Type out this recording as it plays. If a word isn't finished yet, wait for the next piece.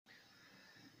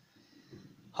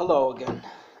Hello again.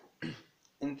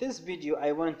 In this video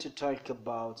I want to talk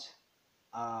about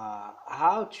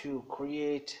how to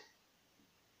create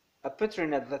a Petri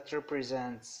net that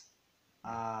represents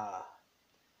a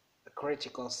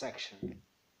critical section.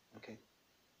 Okay,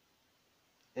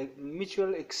 a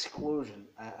mutual exclusion,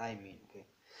 I mean. Okay,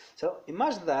 so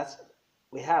imagine that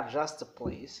we have just a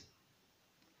place.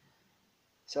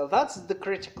 So that's the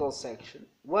critical section.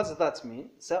 What does that mean?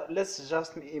 So let's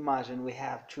just imagine we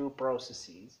have two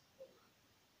processes.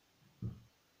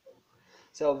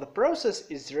 So the process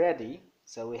is ready.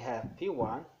 So we have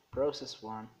P1, process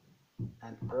 1,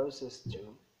 and process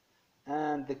 2,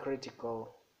 and the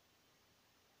critical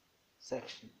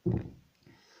section.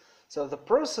 So the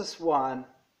process 1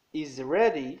 is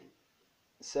ready.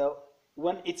 So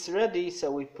when it's ready, so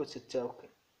we put a token.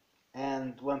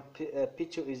 And when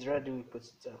P2 is ready, we put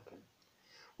a token.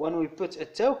 When we put a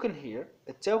token here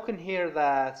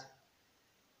that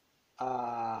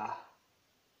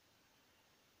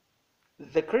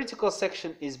the critical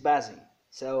section is busy.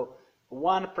 So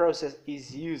one process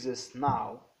uses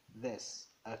now this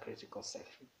critical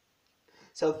section.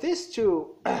 So these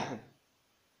two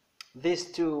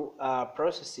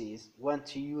processes want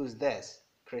to use this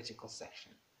critical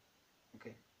section.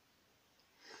 Okay.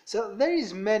 So there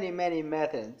is many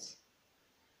methods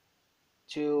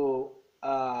to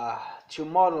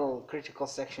model critical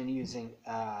section using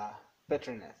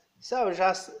Petri net. So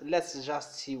let's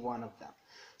just see one of them.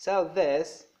 So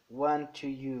this want to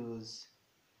use.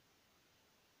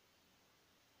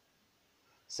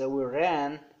 So we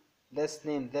ran. Let's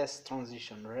name this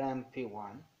transition ran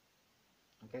P1.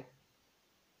 Okay.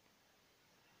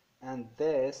 And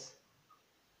this.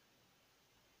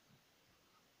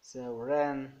 So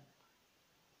ran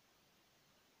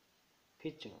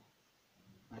P2.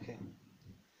 Okay.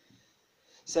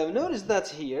 So notice that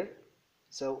here.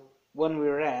 So when we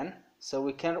ran, so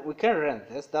we can run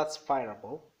this. That's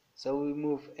fireable. So we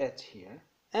move it here,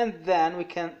 and then we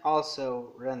can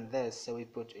also run this. So we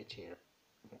put it here.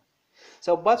 Okay.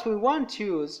 So, but we want to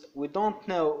use. We don't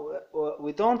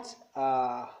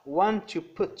want to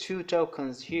put two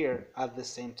tokens here at the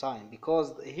same time,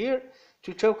 because here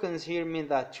two tokens here mean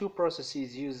that two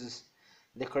processes uses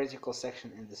the critical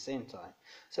section in the same time.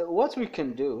 So what we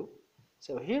can do.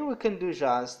 So here we can do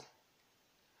just.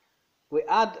 We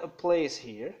add a place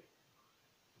here.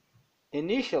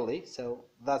 Initially, so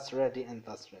that's ready and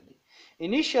that's ready.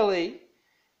 Initially,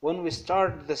 when we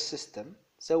start the system,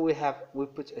 so we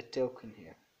put a token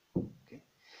here. Okay.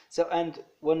 So and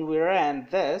when we ran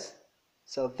this,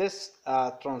 so this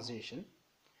transition,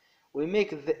 we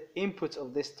make the input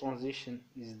of this transition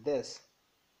is this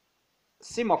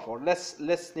semaphore. Let's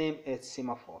name it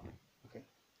semaphore. Okay.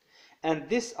 And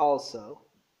this also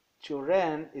to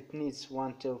run, it needs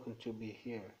one token to be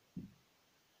here.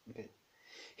 Okay.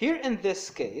 Here in this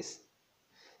case,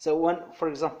 so for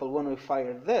example, when we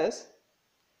fire this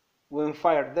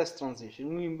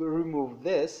transition, we remove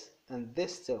this and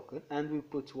this token, and we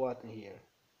put one here.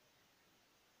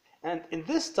 And in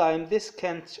this time, this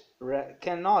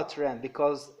cannot run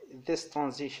because this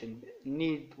transition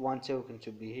need one token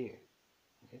to be here.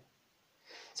 Okay.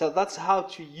 So that's how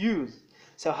to use.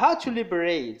 So how to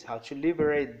liberate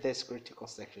this critical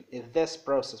section. If this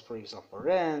process, for example,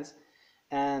 runs,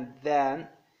 and then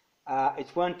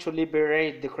it wants to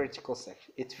liberate the critical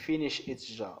section. It finished its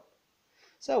job.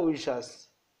 So we just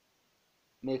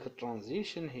make a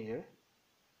transition here.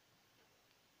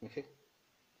 Okay.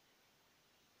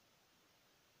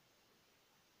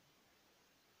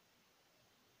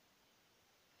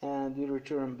 And we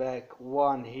return back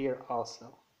one here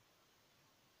also.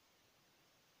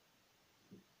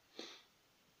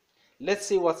 Let's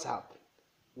see what's happened.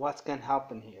 What can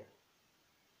happen here?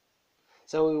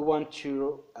 So we want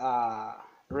to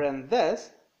run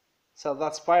this. So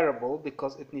that's fireable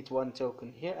because it needs one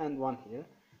token here and one here.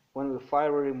 When we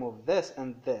fire, we remove this,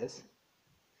 and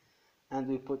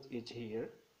we put it here.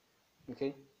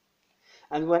 Okay.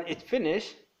 And when it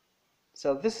finishes,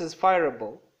 so this is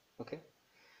fireable. Okay.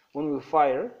 When we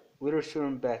fire, we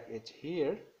return back it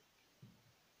here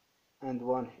and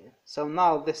one here. So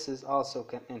now this is also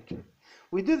can enter.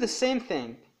 We do the same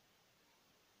thing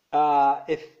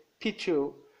if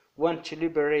P2 want to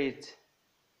liberate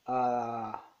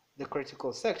the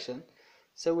critical section,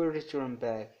 so we return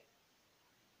back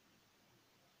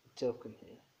token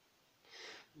here.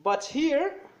 But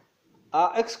here,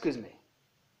 excuse me.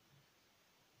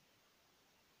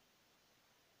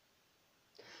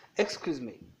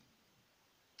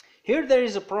 Here there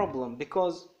is a problem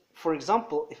because, for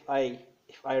example, if I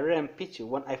ram P2,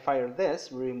 when I fire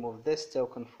this, we remove this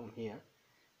token from here,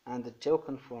 and the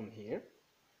token from here,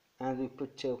 and we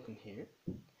put token here.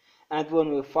 and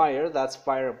when we fire, that's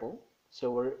fireable,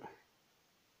 so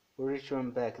we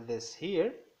return back this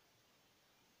here,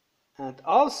 and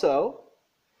also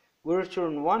we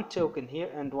return one token here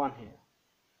and one here.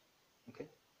 Okay,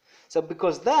 so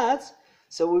because that's,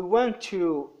 so we want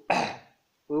to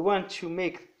we want to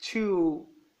make two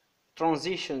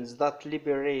transitions that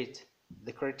liberate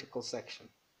the critical section.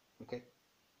 Okay,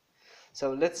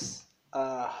 so let's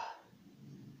add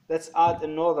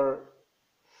another.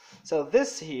 So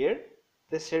this here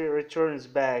returns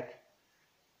back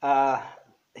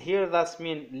here, that's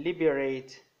mean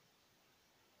liberate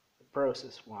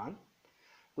process 1.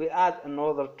 We add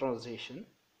another transition,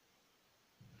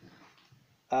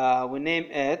 we name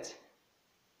it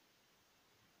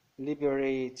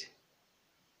liberate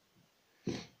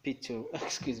P2.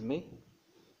 excuse me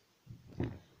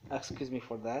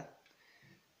for that.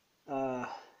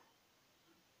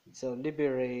 So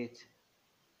liberate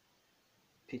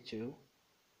P2,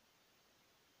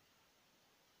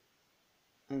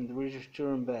 and we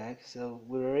return back, so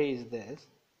we erase this,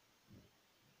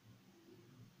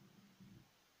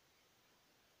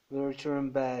 we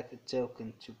return back a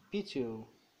token to P2,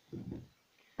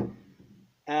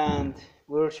 and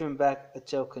we return back a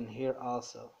token here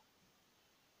also.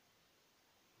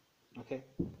 Okay,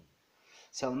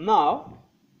 so now,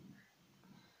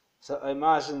 so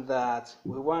imagine that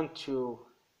we want to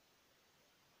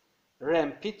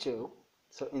run P2.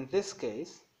 So in this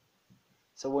case,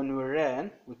 so when we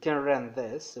run, we can run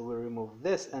this, so we remove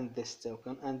this and this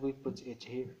token and we put it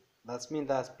here. That means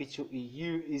that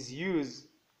P2 is use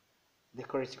the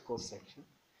critical section.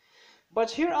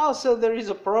 But here also there is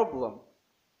a problem.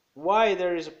 Why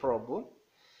there is a problem?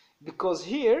 Because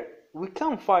here we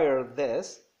can fire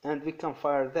this and we can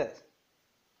fire this.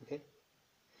 Okay,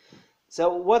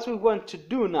 so what we want to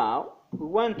do now, we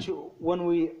want to, when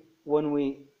we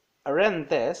run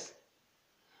this,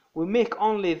 we make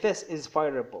only this is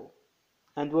fireable,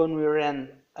 and when we run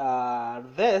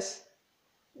this,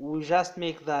 we just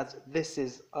make that this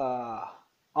is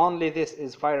only this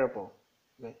is fireable.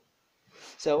 Okay,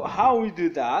 so how we do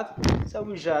that? So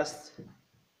we just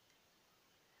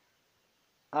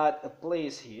add a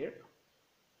place here,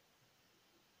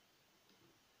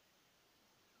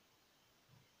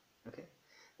 okay,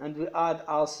 and we add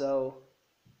also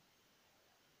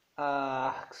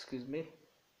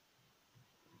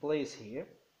place here,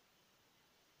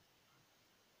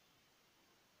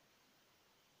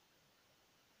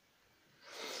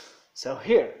 so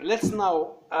here let's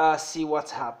now see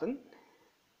what's happened.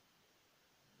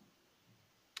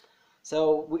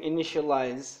 So we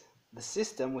initialize the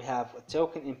system, we have a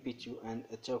token in P2 and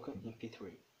a token in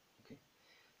P3. Okay,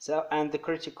 so and the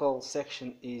critical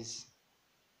section is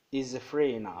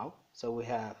free now, so we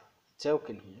have a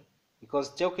token here,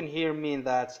 because token here means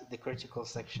that the critical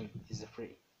section is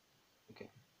free. Okay,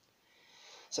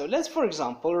 so let's for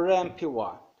example run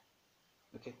P1.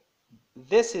 Okay,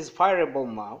 this is fireable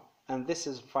now and this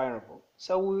is fireable,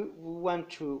 so we want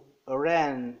to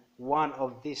run one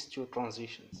of these two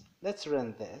transitions. Let's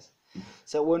run this.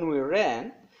 So when we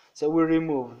run, so we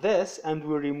remove this and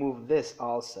we remove this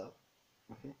also.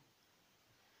 Okay,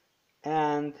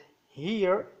 and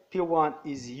here P1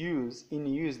 is use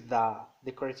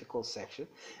the critical section,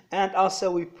 and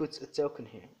also we put a token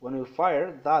here. When we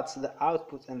fire, that's the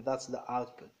output and that's the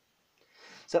output.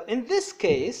 So in this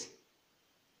case,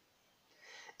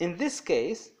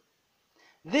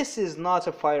 this is not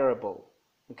a fireable,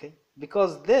 okay,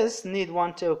 because this need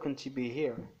one token to be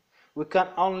here. We can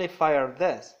only fire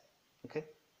this, okay,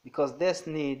 because this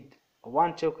need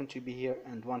one token to be here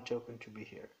and one token to be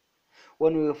here.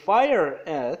 When we fire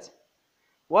it,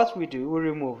 what we do, we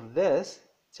remove this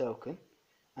token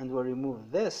and we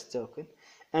remove this token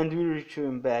and we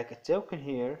return back a token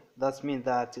here. That means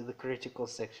that the critical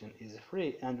section is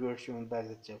free, and we return back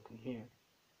the token here.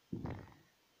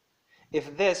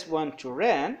 If this want to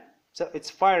run, so it's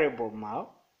fireable now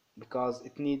because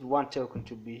it needs one token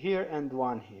to be here and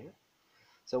one here.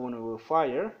 So when we will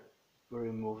fire, we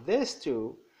remove this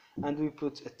two and we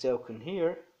put a token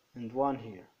here and one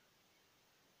here.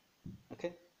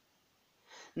 Okay,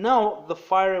 now the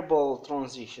fireable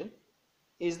transition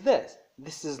is this.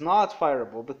 This is not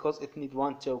fireable because it needs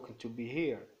one token to be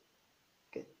here.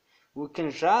 Okay, we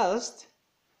can just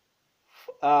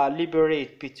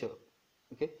liberate P2.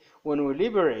 Okay, when we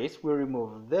liberate, we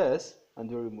remove this and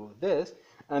we remove this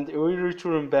and we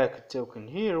return back a token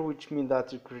here, which means that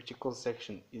the critical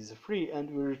section is free, and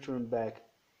we return back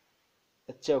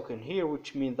a token here,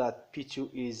 which means that P2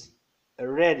 is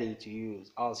ready to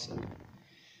use also.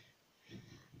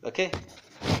 Okay,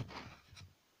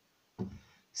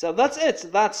 so that's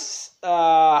it. That's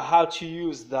how to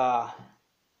use the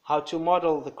how to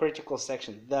model the critical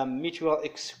section, the mutual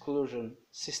exclusion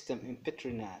system in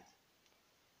Petri Net.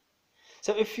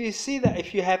 So if you see that,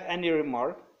 if you have any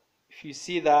remark, if you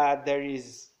see that there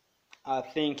is a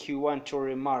thing you want to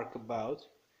remark about,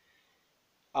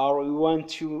 or you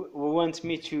want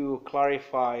me to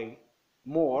clarify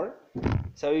more,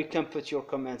 so you can put your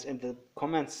comments in the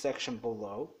comments section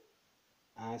below.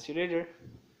 And see you later.